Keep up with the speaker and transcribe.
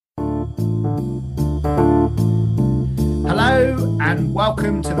and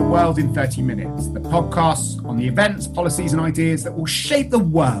welcome to The World in 30 Minutes, the podcast on the events, policies and ideas that will shape the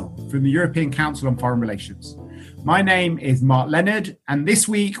world from the European Council on Foreign Relations. My name is Mark Leonard, and this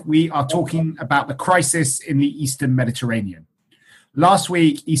week we are talking about the crisis in the Eastern Mediterranean. Last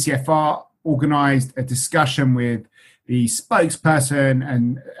week, ECFR organised a discussion with the spokesperson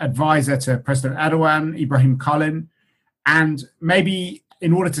and advisor to President Erdogan, Ibrahim Kalin, and maybe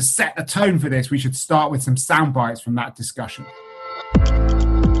in order to set the tone for this, we should start with some sound bites from that discussion.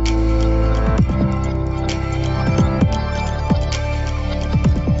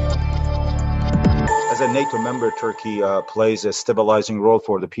 As a NATO member, Turkey plays a stabilizing role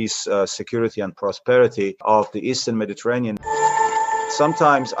for the peace, security, and prosperity of the Eastern Mediterranean.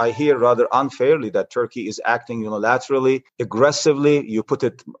 Sometimes I hear rather unfairly that Turkey is acting unilaterally, aggressively. You put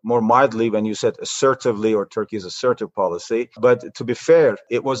it more mildly when you said assertively or Turkey's assertive policy. But to be fair,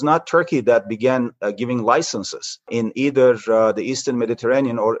 it was not Turkey that began giving licenses in either the Eastern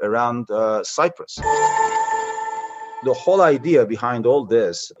Mediterranean or around Cyprus. The whole idea behind all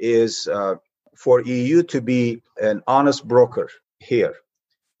this is for EU to be an honest broker here.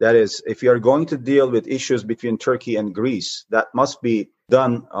 That is, if you are going to deal with issues between Turkey and Greece, that must be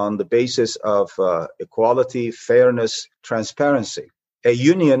done on the basis of equality, fairness, transparency. A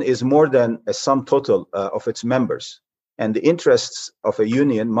union is more than a sum total of its members. And the interests of a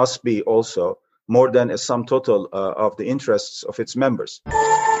union must be also more than a sum total of the interests of its members.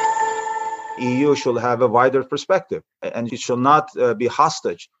 EU should have a wider perspective, and it should not be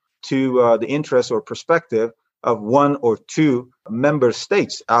hostage to the interest or perspective of one or two member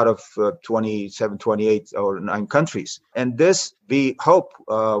states out of 27, 28 or 9 countries. And this, we hope,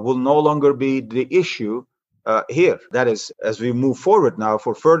 will no longer be the issue here. That is, as we move forward now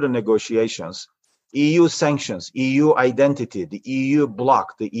for further negotiations, EU sanctions, EU identity, the EU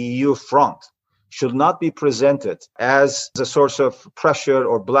bloc, the EU front should not be presented as a source of pressure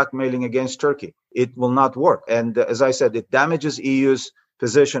or blackmailing against Turkey. It will not work. And as I said, it damages EU's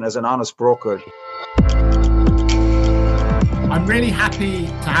position as an honest broker. I'm really happy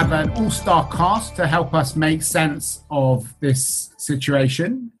to have an all-star cast to help us make sense of this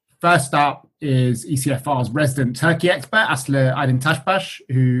situation. First up is ECFR's resident Turkey expert, Aslı Aydın Taşbaş,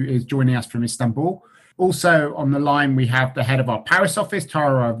 who is joining us from Istanbul. Also on the line, we have the head of our Paris office,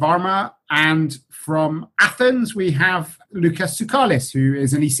 Tara Varma. And from Athens, we have Lucas Tsoukalis, who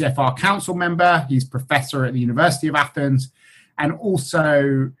is an ECFR council member. He's professor at the University of Athens and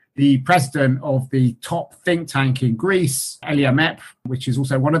also the president of the top think tank in Greece, Eliamep, which is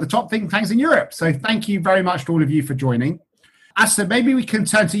also one of the top think tanks in Europe. So thank you very much to all of you for joining. Aslı, maybe we can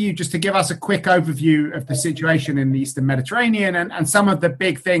turn to you just to give us a quick overview of the situation in the Eastern Mediterranean and some of the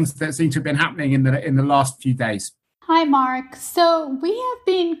big things that seem to have been happening in the last few days. Hi, Mark. So we have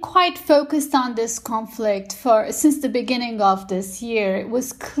been quite focused on this conflict since the beginning of this year. It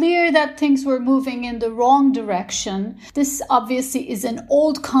was clear that things were moving in the wrong direction. This obviously is an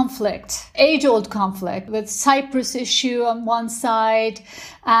old conflict, age-old conflict with Cyprus issue on one side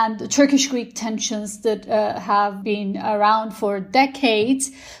and the Turkish-Greek tensions that have been around for decades.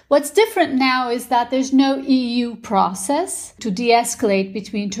 What's different now is that there's no EU process to de-escalate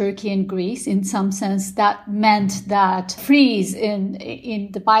between Turkey and Greece. In some sense, that meant that freeze in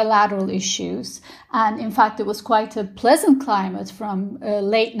the bilateral issues. And in fact, it was quite a pleasant climate from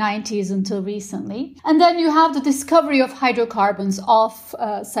late 90s until recently. And then you have the discovery of hydrocarbons off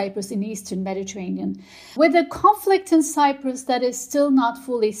Cyprus in the Eastern Mediterranean. With a conflict in Cyprus that is still not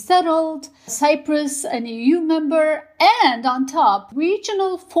fully settled, Cyprus an EU member, and on top,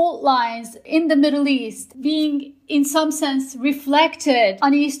 regional fault lines in the Middle East being in some sense reflected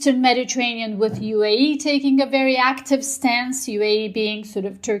on Eastern Mediterranean with UAE taking a very active stance, UAE being sort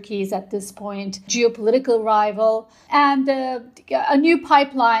of Turkey's at this point geopolitical rival, and a new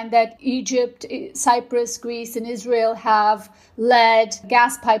pipeline that Egypt, Cyprus, Greece, and Israel have led,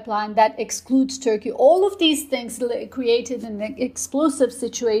 gas pipeline that excludes Turkey. All of these things created an explosive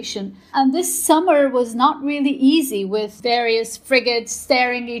situation. And this summer was not really easy with various frigates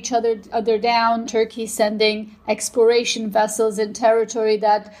staring each other down, Turkey sending exploration vessels in territory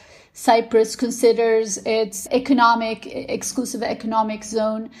that Cyprus considers its exclusive economic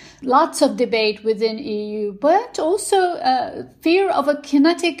zone. Lots of debate within EU, but also fear of a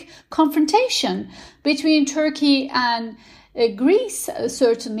kinetic confrontation between Turkey and Greece,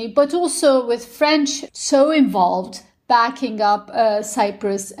 certainly, but also with French so involved, backing up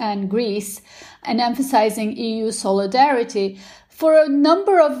Cyprus and Greece and emphasizing EU solidarity. For a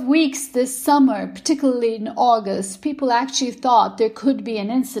number of weeks this summer, particularly in August, people actually thought there could be an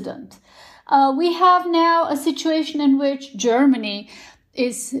incident. We have now a situation in which Germany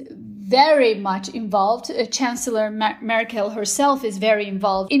is very much involved. Chancellor Merkel herself is very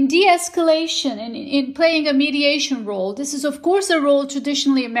involved in de-escalation, in playing a mediation role. This is, of course, a role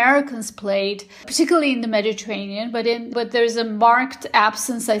traditionally Americans played, particularly in the Mediterranean, but there's a marked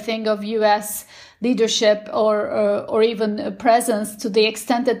absence, I think, of U.S. leadership or even a presence. To the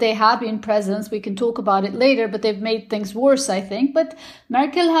extent that they have been present, we can talk about it later, but they've made things worse, I think. But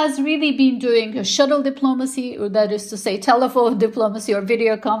Merkel has really been doing a shuttle diplomacy, or that is to say telephone diplomacy or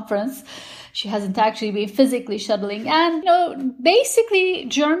video conference. She hasn't actually been physically shuttling. And, basically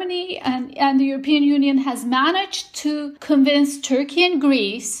Germany and the European Union has managed to convince Turkey and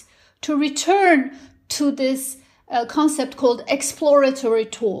Greece to return to this concept called exploratory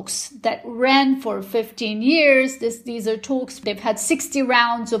talks that ran for 15 years. These are talks. They've had 60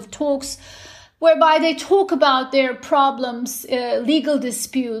 rounds of talks whereby they talk about their problems, legal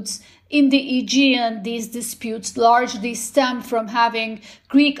disputes in the Aegean. These disputes largely stem from having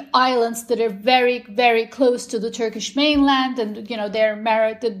Greek islands that are very, very close to the Turkish mainland, and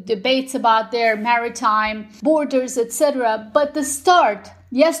the debates about their maritime borders, etc. But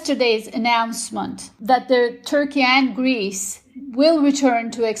yesterday's announcement that Turkey and Greece will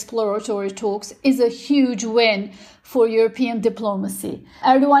return to exploratory talks is a huge win for European diplomacy.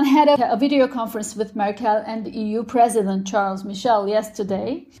 Erdogan had a video conference with Merkel and the EU President Charles Michel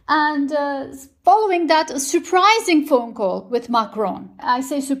yesterday. And following that, a surprising phone call with Macron. I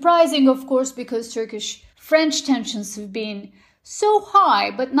say surprising, of course, because Turkish-French tensions have been so high,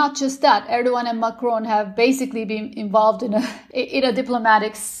 but not just that. Erdogan and Macron have basically been involved in a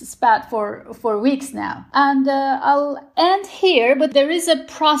diplomatic spat for weeks now. And I'll end here, but there is a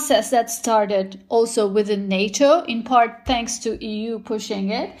process that started also within NATO, in part thanks to EU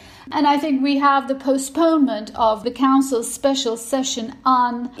pushing it. And I think we have the postponement of the Council's special session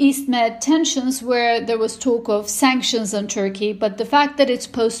on East Med tensions, where there was talk of sanctions on Turkey. But the fact that it's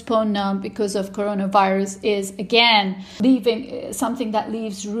postponed now because of coronavirus is, again, leaving something that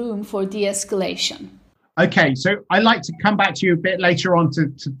leaves room for de-escalation. Okay, so I'd like to come back to you a bit later on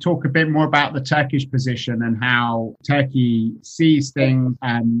to talk a bit more about the Turkish position and how Turkey sees things.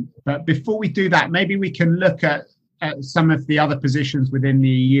 But before we do that, maybe we can look at some of the other positions within the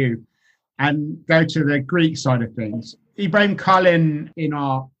EU and go to the Greek side of things. Ibrahim Kalin, in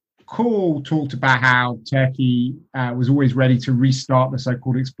our call, talked about how Turkey was always ready to restart the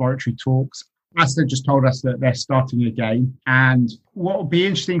so-called exploratory talks. Aslı just told us that they're starting again. And what would be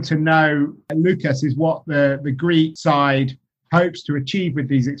interesting to know, Lucas, is what the Greek side hopes to achieve with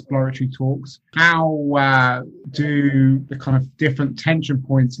these exploratory talks. How do the kind of different tension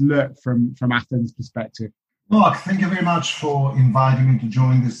points look from Athens' perspective? Mark, thank you very much for inviting me to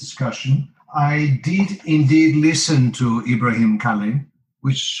join this discussion. I did indeed listen to Ibrahim Kalin,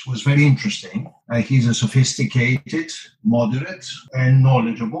 which was very interesting. He's a sophisticated, moderate, and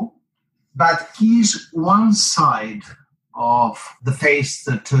knowledgeable. But he's one side of the face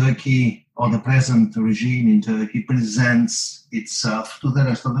that Turkey, or the present regime in Turkey, presents itself to the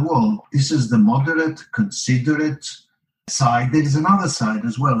rest of the world. This is the moderate, considerate side. There is another side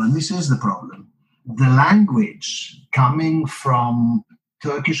as well, and this is the problem. The language coming from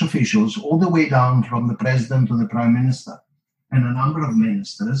Turkish officials, all the way down from the president to the prime minister and a number of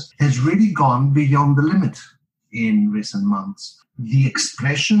ministers, has really gone beyond the limit in recent months. The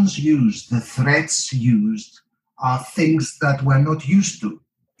expressions used, the threats used, are things that we're not used to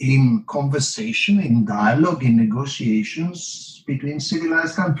in conversation, in dialogue, in negotiations between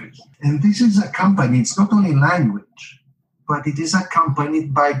civilized countries. And this is accompanied, it's not only language, but it is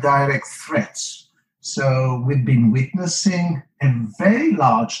accompanied by direct threats. So we've been witnessing a very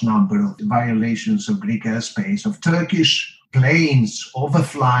large number of violations of Greek airspace, of Turkish planes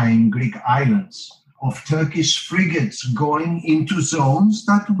overflying Greek islands, of Turkish frigates going into zones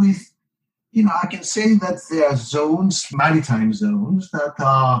that I can say that there are zones, maritime zones, that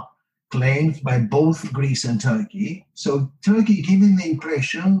are claimed by both Greece and Turkey. So Turkey giving the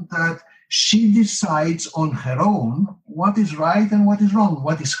impression that she decides on her own what is right and what is wrong,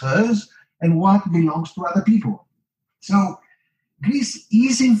 what is hers and what belongs to other people. So Greece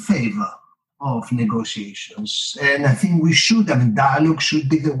is in favor of negotiations. And I think dialogue should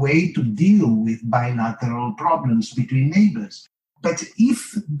be the way to deal with bilateral problems between neighbors. But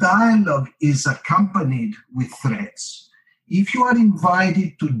if dialogue is accompanied with threats, if you are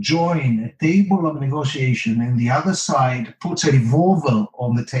invited to join a table of negotiation and the other side puts a revolver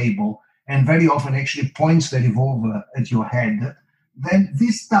on the table and very often actually points the revolver at your head, then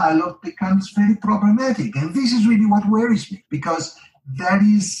this dialogue becomes very problematic. And this is really what worries me, because there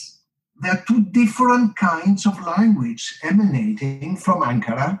are two different kinds of language emanating from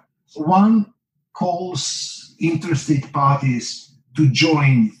Ankara. One calls interested parties to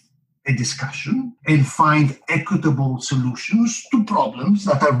join a discussion and find equitable solutions to problems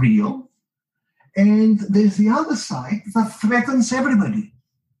that are real. And there's the other side that threatens everybody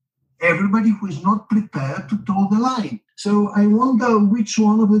who is not prepared to toe the line. So I wonder which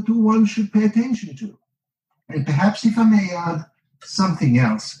one of the two one should pay attention to. And perhaps if I may add something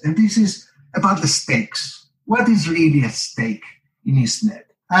else, and this is about the stakes. What is really at stake in EastMed?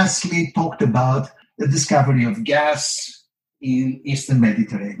 Asli talked about the discovery of gas in Eastern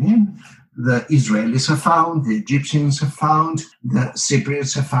Mediterranean. The Israelis have found, the Egyptians have found, the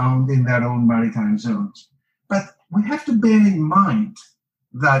Cypriots have found in their own maritime zones. But we have to bear in mind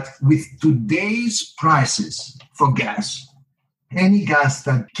that with today's prices for gas, any gas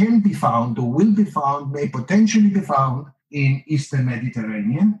that can be found or will be found, may potentially be found in Eastern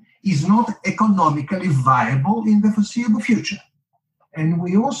Mediterranean, is not economically viable in the foreseeable future. And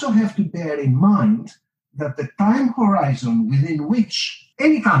we also have to bear in mind that the time horizon within which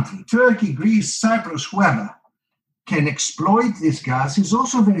any country, Turkey, Greece, Cyprus, whoever, can exploit this gas is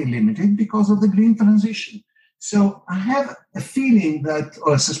also very limited because of the green transition. So I have a feeling that,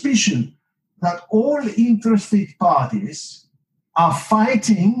 or a suspicion, that all interested parties are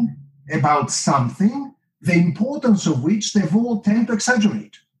fighting about something, the importance of which they've all tend to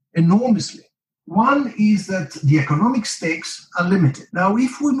exaggerate enormously. One is that the economic stakes are limited. Now,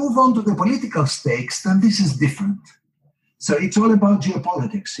 if we move on to the political stakes, then this is different. So it's all about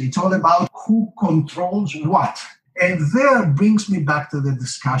geopolitics. It's all about who controls what. And there brings me back to the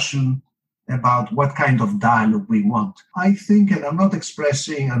discussion about what kind of dialogue we want. I think, and I'm not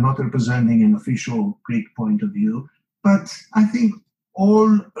representing an official Greek point of view, but I think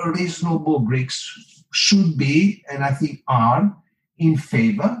all reasonable Greeks should be, and I think are, in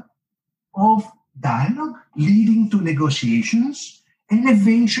favor of dialogue leading to negotiations and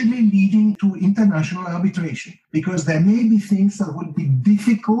eventually leading to international arbitration, because there may be things that would be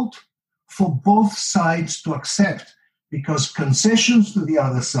difficult for both sides to accept, because concessions to the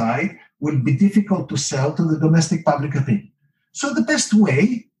other side will be difficult to sell to the domestic public opinion. So the best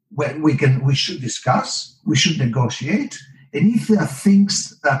way, we should discuss, we should negotiate, and if there are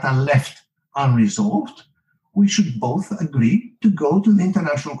things that are left unresolved, we should both agree to go to the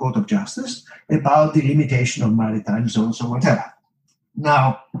International Court of Justice about the limitation of maritime zones or whatever.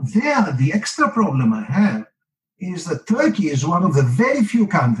 Now, there, the extra problem I have is that Turkey is one of the very few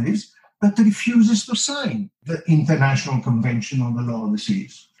countries that refuses to sign the International Convention on the Law of the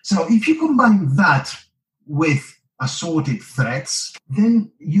Seas. So if you combine that with assorted threats,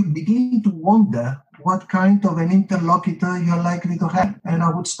 then you begin to wonder what kind of an interlocutor you're likely to have. And I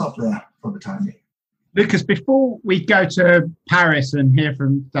would stop there for the time being. Lucas, before we go to Paris and hear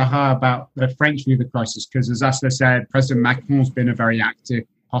from Daha about the French view of the crisis, because as Asli said, President Macron's been a very active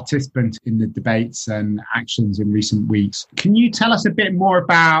participant in the debates and actions in recent weeks. Can you tell us a bit more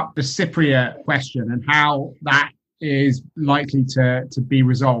about the Cypriot question and how that is likely to be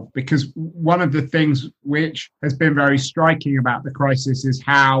resolved? Because one of the things which has been very striking about the crisis is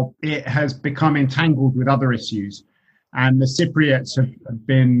how it has become entangled with other issues. And the Cypriots have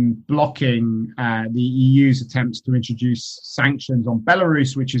been blocking the EU's attempts to introduce sanctions on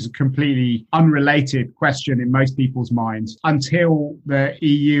Belarus, which is a completely unrelated question in most people's minds, until the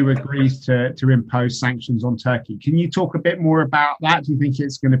EU agrees to impose sanctions on Turkey. Can you talk a bit more about that? Do you think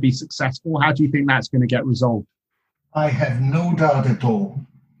it's going to be successful? How do you think that's going to get resolved? I have no doubt at all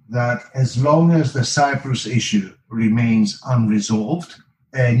that as long as the Cyprus issue remains unresolved,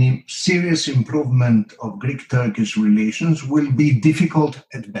 any serious improvement of Greek-Turkish relations will be difficult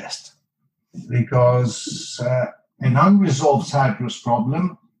at best, because an unresolved Cyprus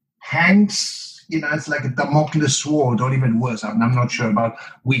problem hangs, it's like a Damocles sword, or even worse. I'm not sure about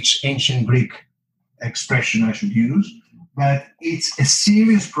which ancient Greek expression I should use, but it's a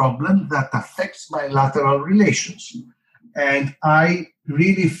serious problem that affects bilateral relations. And I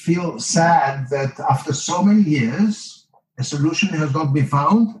really feel sad that after so many years, a solution has not been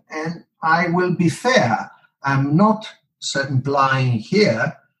found, and I will be fair. I'm not implying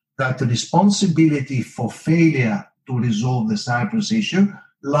here that the responsibility for failure to resolve the Cyprus issue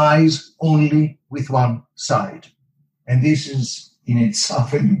lies only with one side. And this is in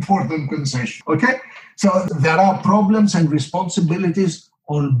itself an important concession. Okay? So there are problems and responsibilities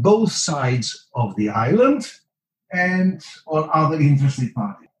on both sides of the island and on other interested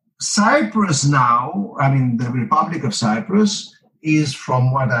parties. Cyprus now, the Republic of Cyprus is,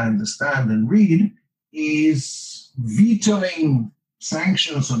 from what I understand and read, is vetoing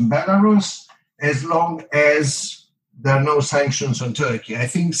sanctions on Belarus as long as there are no sanctions on Turkey. I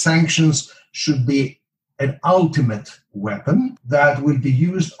think sanctions should be an ultimate weapon that will be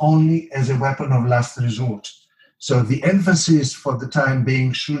used only as a weapon of last resort. So the emphasis for the time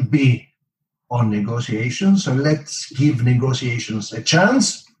being should be on negotiations. So let's give negotiations a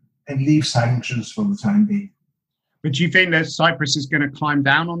chance and leave sanctions for the time being. But do you think that Cyprus is going to climb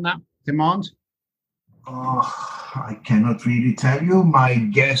down on that demand? I cannot really tell you. My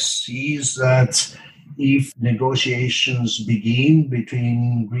guess is that if negotiations begin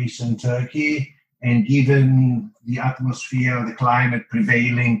between Greece and Turkey, and given the atmosphere, the climate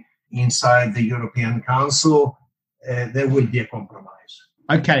prevailing inside the European Council, there will be a compromise.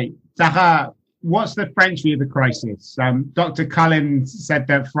 Okay, Zahra, what's the French view of the crisis? Dr. Cullen said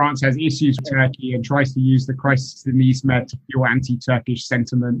that France has issues with Turkey and tries to use the crisis in the East Med to fuel anti-Turkish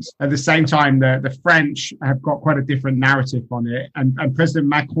sentiments. At the same time, the French have got quite a different narrative on it. And President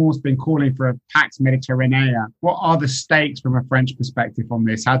Macron's been calling for a Pax Mediterranea. What are the stakes from a French perspective on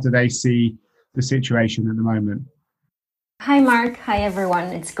this? How do they see the situation at the moment? Hi, Mark. Hi, everyone.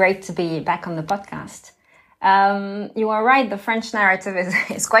 It's great to be back on the podcast. You are right. The French narrative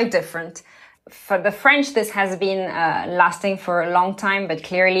is quite different. For the French, this has been lasting for a long time, but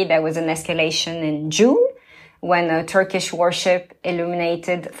clearly there was an escalation in June when a Turkish warship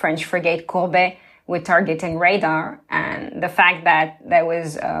illuminated French frigate Courbet with targeting radar. And the fact that there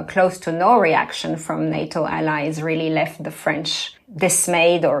was close to no reaction from NATO allies really left the French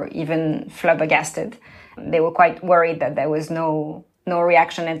dismayed or even flabbergasted. They were quite worried that there was no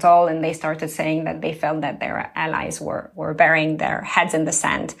reaction at all, and they started saying that they felt that their allies were burying their heads in the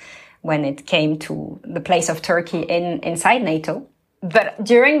sand when it came to the place of Turkey inside NATO. But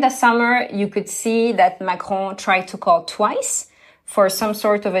during the summer, you could see that Macron tried to call twice for some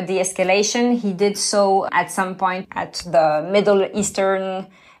sort of a de-escalation. He did so at some point at the Middle Eastern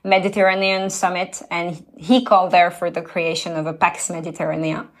Mediterranean Summit, and he called there for the creation of a Pax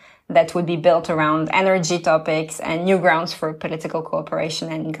Mediterranea that would be built around energy topics and new grounds for political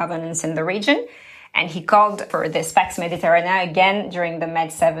cooperation and governance in the region. And he called for this Pax Mediterranea again during the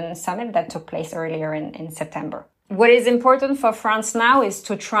Med7 summit that took place earlier in September. What is important for France now is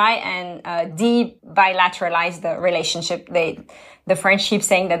to try and de-bilateralize the relationship. The French keep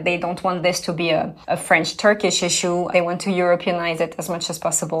saying that they don't want this to be a French-Turkish issue. They want to Europeanize it as much as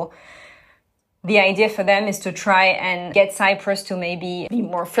possible. The idea for them is to try and get Cyprus to maybe be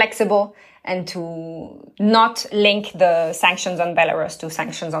more flexible and to not link the sanctions on Belarus to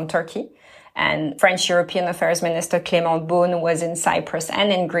sanctions on Turkey. And French European Affairs Minister Clément Beaune was in Cyprus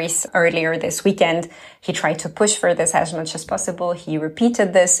and in Greece earlier this weekend. He tried to push for this as much as possible. He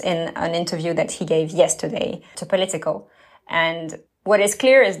repeated this in an interview that he gave yesterday to Politico. And what is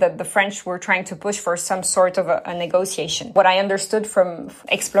clear is that the French were trying to push for some sort of a negotiation. What I understood from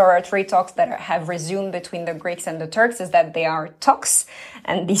exploratory talks that have resumed between the Greeks and the Turks is that they are talks,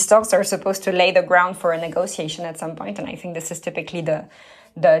 and these talks are supposed to lay the ground for a negotiation at some point. And I think this is typically the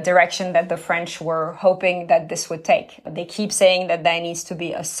direction that the French were hoping that this would take. They keep saying that there needs to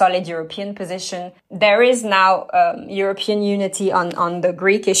be a solid European position. There is now European unity on the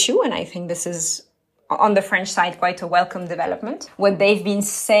Greek issue, and I think this is, on the French side, quite a welcome development. What they've been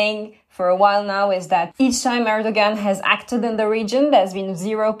saying for a while now is that each time Erdogan has acted in the region, there's been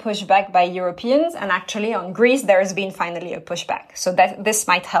zero pushback by Europeans, and actually on Greece, there has been finally a pushback. So that this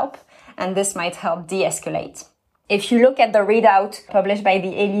might help, and this might help de-escalate. If you look at the readout published by the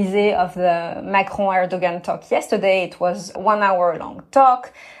Élysée of the Macron-Erdogan talk yesterday, it was 1 hour long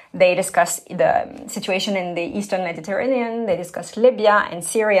talk. They discussed the situation in the Eastern Mediterranean. They discussed Libya and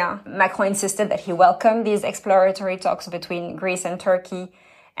Syria. Macron insisted that he welcomed these exploratory talks between Greece and Turkey.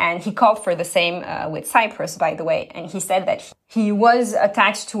 And he called for the same with Cyprus, by the way. And he said that he was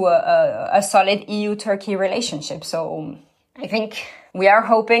attached to a solid EU-Turkey relationship. So I think we are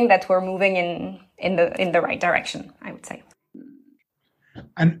hoping that we're moving in the right direction, I would say.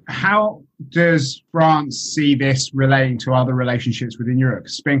 And how does France see this relating to other relationships within Europe?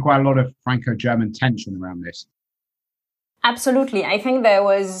 There's been quite a lot of Franco-German tension around this. Absolutely. I think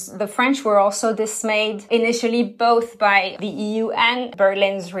the French were also dismayed initially both by the EU and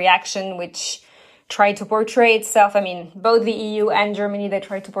Berlin's reaction, which tried to portray itself. I mean, both the EU and Germany, they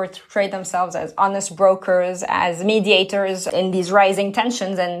tried to portray themselves as honest brokers, as mediators in these rising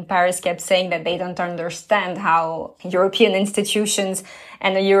tensions. And Paris kept saying that they don't understand how European institutions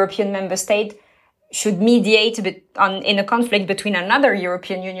and a European member state should mediate in a conflict between another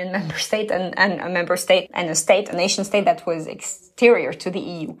European Union member state and a member state and a nation state that was exterior to the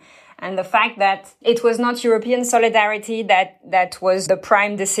EU. And the fact that it was not European solidarity that was the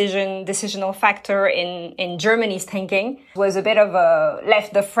prime decisional factor in Germany's thinking was a bit of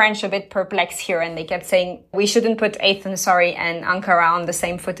left the French a bit perplexed here. And they kept saying, we shouldn't put Athens, and Ankara on the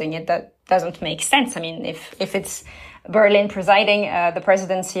same footing. That doesn't make sense. I mean, if it's Berlin presiding the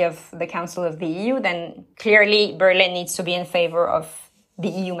presidency of the Council of the EU, then clearly Berlin needs to be in favor of the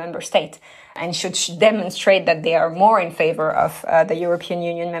EU member state and should demonstrate that they are more in favor of the European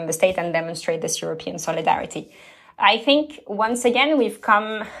Union member state and demonstrate this European solidarity. I think, once again, we've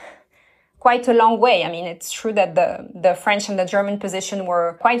come quite a long way. I mean, it's true that the French and the German position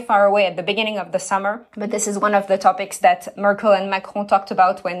were quite far away at the beginning of the summer, but this is one of the topics that Merkel and Macron talked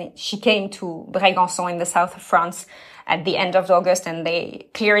about when she came to Brégançon in the south of France at the end of August, and they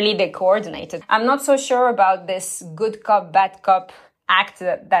coordinated. I'm not so sure about this good cop, bad cop act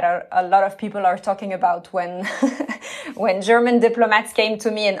that a lot of people are talking about. When when German diplomats came to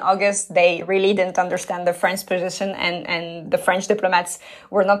me in August, they really didn't understand the French position, and the French diplomats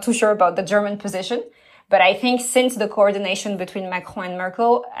were not too sure about the German position. But I think since the coordination between Macron and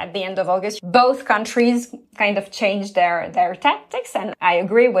Merkel at the end of August, both countries kind of changed their tactics. And I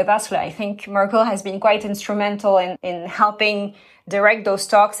agree with Asle. I think Merkel has been quite instrumental in helping direct those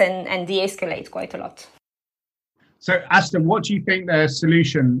talks and de-escalate quite a lot. So, Asle, what do you think the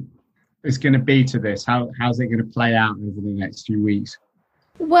solution is going to be to this? How's it going to play out over the next few weeks?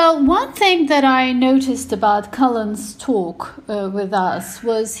 Well, one thing that I noticed about Cullen's talk with us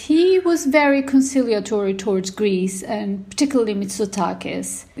was he was very conciliatory towards Greece and particularly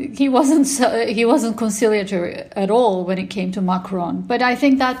Mitsotakis. He wasn't conciliatory at all when it came to Macron. But I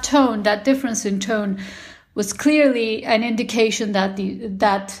think that difference in tone was clearly an indication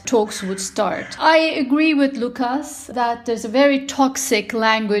that talks would start. I agree with Lucas that there's a very toxic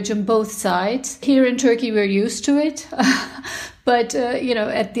language on both sides. Here in Turkey, we're used to it. But,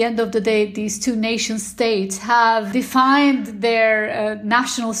 at the end of the day, these two nation states have defined their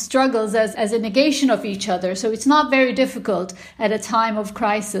national struggles as a negation of each other. So it's not very difficult at a time of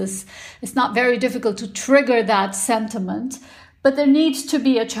crisis. It's not very difficult to trigger that sentiment. But there needs to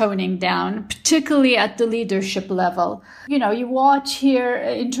be a toning down, particularly at the leadership level. You watch here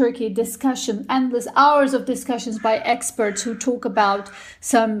in Turkey endless hours of discussions by experts who talk about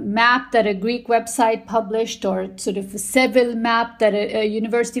some map that a Greek website published or sort of a Seville map that a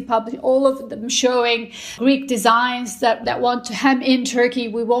university published, all of them showing Greek designs that want to hem in Turkey.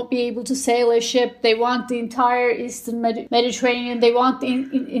 We won't be able to sail a ship. They want the entire Eastern Mediterranean. They want the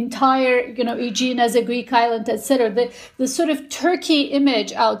entire, Aegean as a Greek island, etc. The sort of Turkey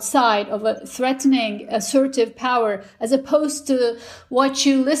image outside of a threatening, assertive power, as opposed to what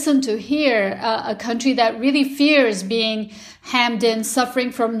you listen to here, a country that really fears being hemmed in,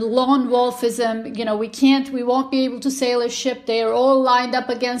 suffering from lone wolfism. We won't be able to sail a ship. They are all lined up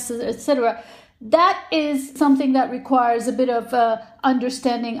against us, etc. That is something that requires a bit of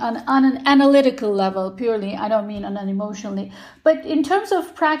understanding on an analytical level, purely. I don't mean on an emotionally. But in terms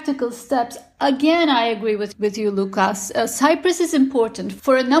of practical steps, again, I agree with you, Lucas. Cyprus is important.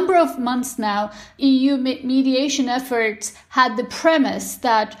 For a number of months now, EU mediation efforts had the premise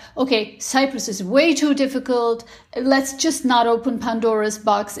that, okay, Cyprus is way too difficult. Let's just not open Pandora's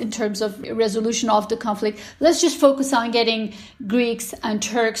box in terms of resolution of the conflict. Let's just focus on getting Greeks and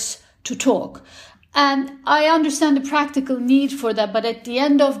Turks to talk. And I understand the practical need for that, but at the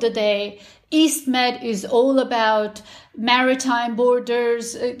end of the day, EastMed is all about maritime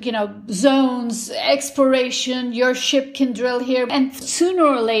borders, zones, exploration. Your ship can drill here, and sooner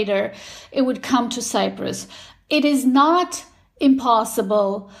or later, it would come to Cyprus. It is not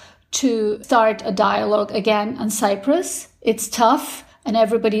impossible to start a dialogue again on Cyprus. It's tough. And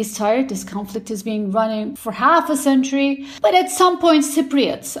everybody's tired. This conflict is being running for half a century. But at some point,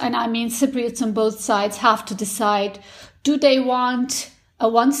 Cypriots, and I mean Cypriots on both sides, have to decide, do they want a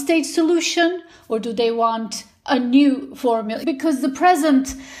one-state solution or do they want a new formula? Because the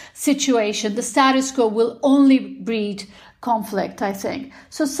present situation, the status quo, will only breed conflict, I think.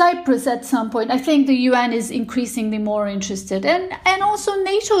 So Cyprus at some point, I think the UN is increasingly more interested, and also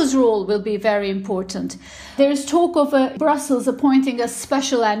NATO's role will be very important. There's talk of Brussels appointing a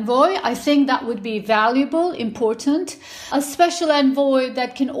special envoy. I think that would be valuable, important. A special envoy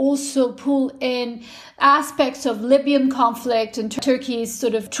that can also pull in aspects of Libyan conflict and Turkey's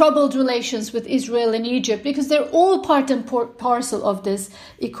sort of troubled relations with Israel and Egypt, because they're all part and parcel of this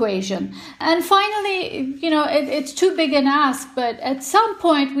equation. And finally, it's too big an ask, but at some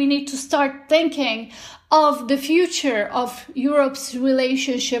point we need to start thinking of the future of Europe's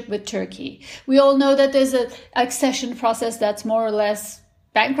relationship with Turkey. We all know that there's an accession process that's more or less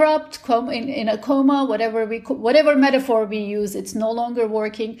bankrupt, in a coma, whatever metaphor we use, it's no longer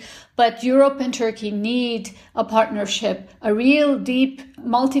working. But Europe and Turkey need a partnership, a real deep,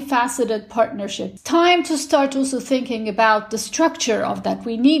 multifaceted partnership. Time to start also thinking about the structure of that.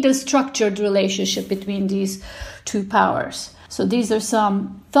 We need a structured relationship between these two powers. So these are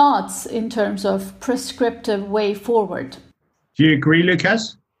some thoughts in terms of prescriptive way forward. Do you agree,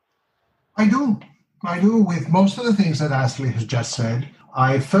 Lucas? I do with most of the things that Asli has just said.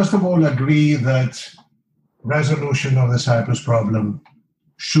 I first of all agree that resolution of the Cyprus problem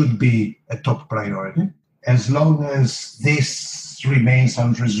should be a top priority. As long as this remains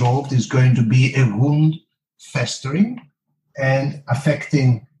unresolved, it's going to be a wound festering and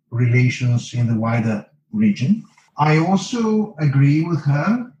affecting relations in the wider region. I also agree with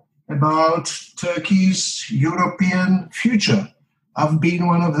her about Turkey's European future. I've been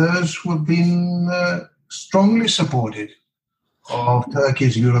one of those who have been strongly supportive of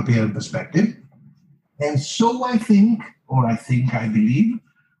Turkey's European perspective. And so I believe,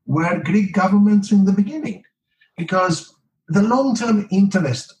 were Greek governments in the beginning. Because the long-term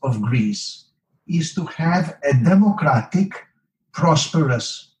interest of Greece is to have a democratic,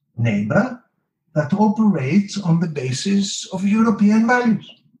 prosperous neighbor that operates on the basis of European values.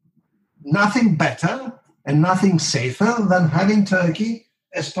 Nothing better and nothing safer than having Turkey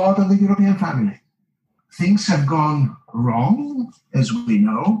as part of the European family. Things have gone wrong, as we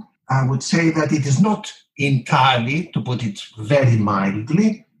know. I would say that it is not entirely, to put it very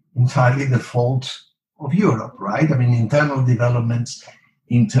mildly, entirely the fault of Europe, right? I mean, internal developments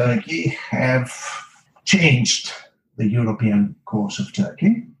in Turkey have changed the European course of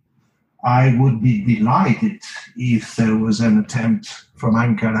Turkey. I would be delighted if there was an attempt from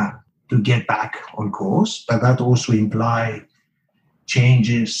Ankara to get back on course, but that also implies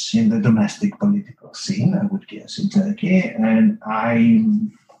changes in the domestic political scene, I would guess, in Turkey. And I,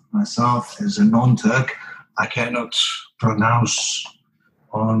 myself, as a non-Turk, I cannot pronounce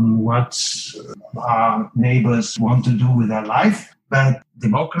on what our neighbors want to do with their life. But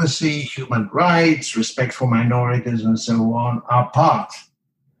democracy, human rights, respect for minorities, and so on are part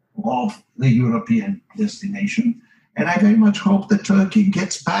of the European destination. And I very much hope that Turkey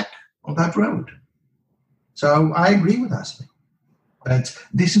gets back on that road. So I agree with Asli. But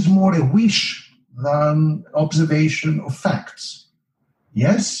this is more a wish than observation of facts.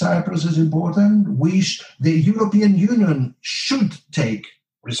 Yes, Cyprus is important. The European Union should take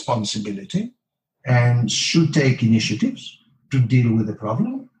responsibility and should take initiatives to deal with the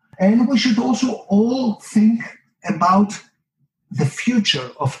problem. And we should also all think about the future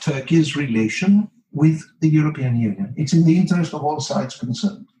of Turkey's relation with the European Union. It's in the interest of all sides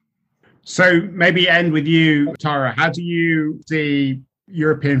concerned. So maybe end with you, Tara. How do you see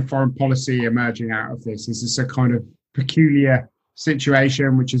European foreign policy emerging out of this? Is this a kind of peculiar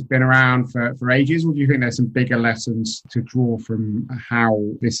situation which has been around for ages, or do you think there's some bigger lessons to draw from how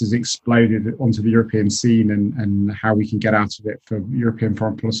this has exploded onto the European scene and how we can get out of it for European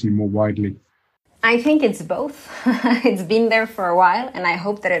foreign policy more widely? I think it's both. It's been there for a while, and I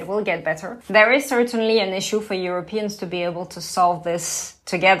hope that it will get better. There is certainly an issue for Europeans to be able to solve this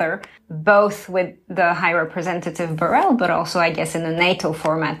together, both with the High Representative Borrell, but also, I guess, in a NATO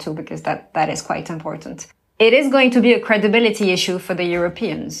format too, because that is quite important. It is going to be a credibility issue for the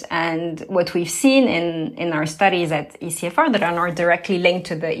Europeans. And what we've seen in our studies at ECFR that are not directly linked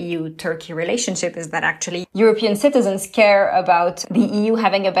to the EU-Turkey relationship is that actually European citizens care about the EU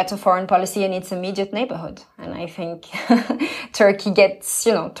having a better foreign policy in its immediate neighborhood. And I think Turkey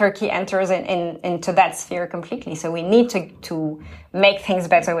enters into that sphere completely. So we need to make things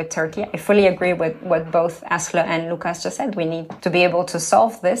better with Turkey. I fully agree with what both Asli and Lucas just said. We need to be able to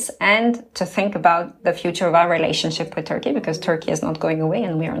solve this and to think about the future of our relationship with Turkey, because Turkey is not going away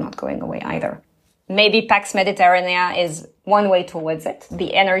and we are not going away either. Maybe Pax Mediterranea is one way towards it.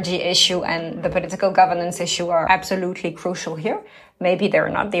 The energy issue and the political governance issue are absolutely crucial here. Maybe they're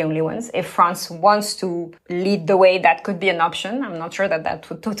not the only ones. If France wants to lead the way, that could be an option. I'm not sure that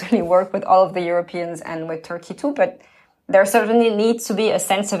would totally work with all of the Europeans and with Turkey too, but there certainly needs to be a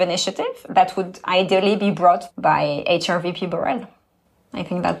sense of initiative that would ideally be brought by HRVP Borrell. I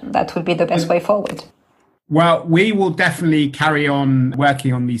think that would be the best way forward. Well, we will definitely carry on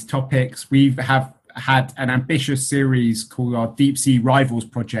working on these topics. We have had an ambitious series called our Deep Sea Rivals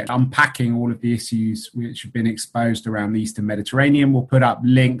Project, unpacking all of the issues which have been exposed around the Eastern Mediterranean. We'll put up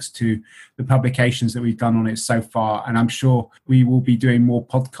links to the publications that we've done on it so far, and I'm sure we will be doing more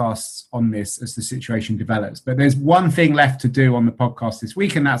podcasts on this as the situation develops. But there's one thing left to do on the podcast this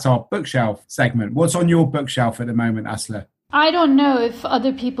week, and that's our bookshelf segment. What's on your bookshelf at the moment, Asli? I don't know if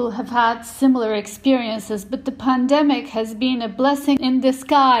other people have had similar experiences, but the pandemic has been a blessing in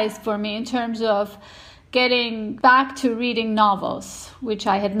disguise for me in terms of getting back to reading novels, which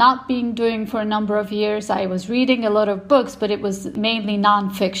I had not been doing for a number of years. I was reading a lot of books, but it was mainly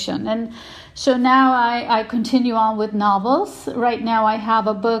nonfiction. And so now I continue on with novels. Right now I have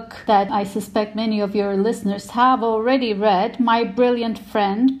a book that I suspect many of your listeners have already read, My Brilliant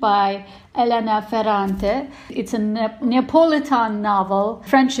Friend by Elena Ferrante. It's a Neapolitan novel,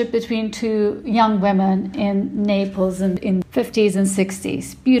 friendship between two young women in Naples in 50s and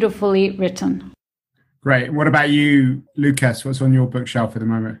 60s. Beautifully written. Great. What about you, Lucas? What's on your bookshelf at the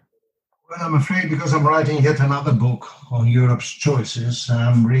moment? Well, I'm afraid because I'm writing yet another book on Europe's choices,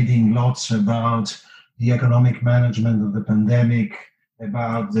 I'm reading lots about the economic management of the pandemic,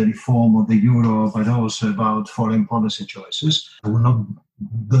 about the reform of the euro, but also about foreign policy choices. I will not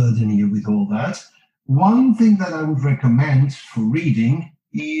burden you with all that. One thing that I would recommend for reading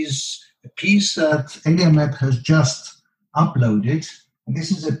is a piece that Eliamet has just uploaded.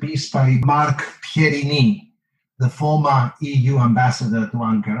 This is a piece by Mark Pierini, the former EU ambassador to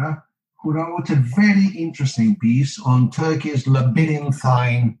Ankara, who wrote a very interesting piece on Turkey's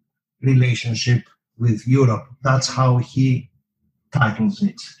labyrinthine relationship with Europe. That's how he titles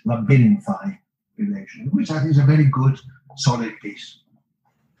it, labyrinthine relationship, which I think is a very good, solid piece.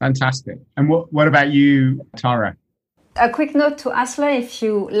 Fantastic. And what about you, Tara? A quick note to Asle, if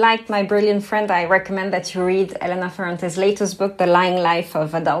you liked My Brilliant Friend, I recommend that you read Elena Ferrante's latest book, The Lying Life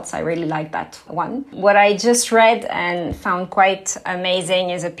of Adults. I really like that one. What I just read and found quite amazing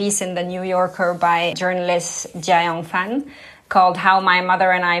is a piece in The New Yorker by journalist Jia Yong Fan called How My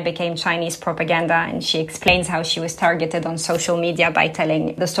Mother and I Became Chinese Propaganda. And she explains how she was targeted on social media by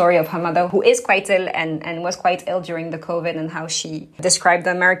telling the story of her mother, who is quite ill and was quite ill during the COVID, and how she described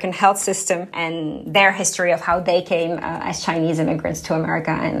the American health system and their history of how they came as Chinese immigrants to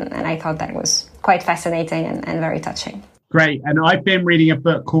America. And I thought that was quite fascinating and very touching. Great. And I've been reading a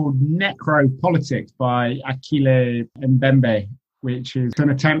book called Necropolitics by Akile Mbembe, which is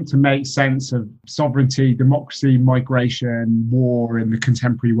an attempt to make sense of sovereignty, democracy, migration, war in the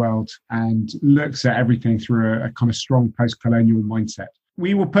contemporary world, and looks at everything through a kind of strong post-colonial mindset.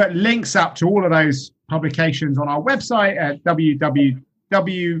 We will put links up to all of those publications on our website at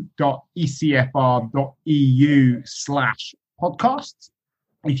www.ecfr.eu/podcasts.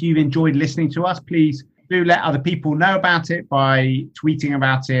 If you've enjoyed listening to us, please do let other people know about it by tweeting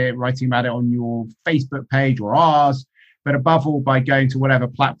about it, writing about it on your Facebook page or ours. But above all, by going to whatever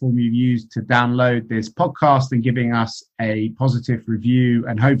platform you've used to download this podcast and giving us a positive review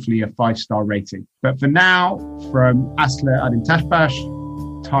and hopefully a 5-star rating. But for now, from Asle Adin-Tashbash,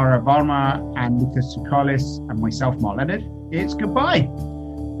 Tara Varma, and Lucas Tsoukalis, and myself, Mark Leonard, it's goodbye.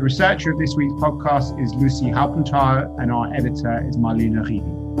 The researcher of this week's podcast is Lucy Halpenthal, and our editor is Marlene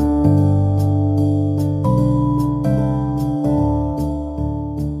Rieden.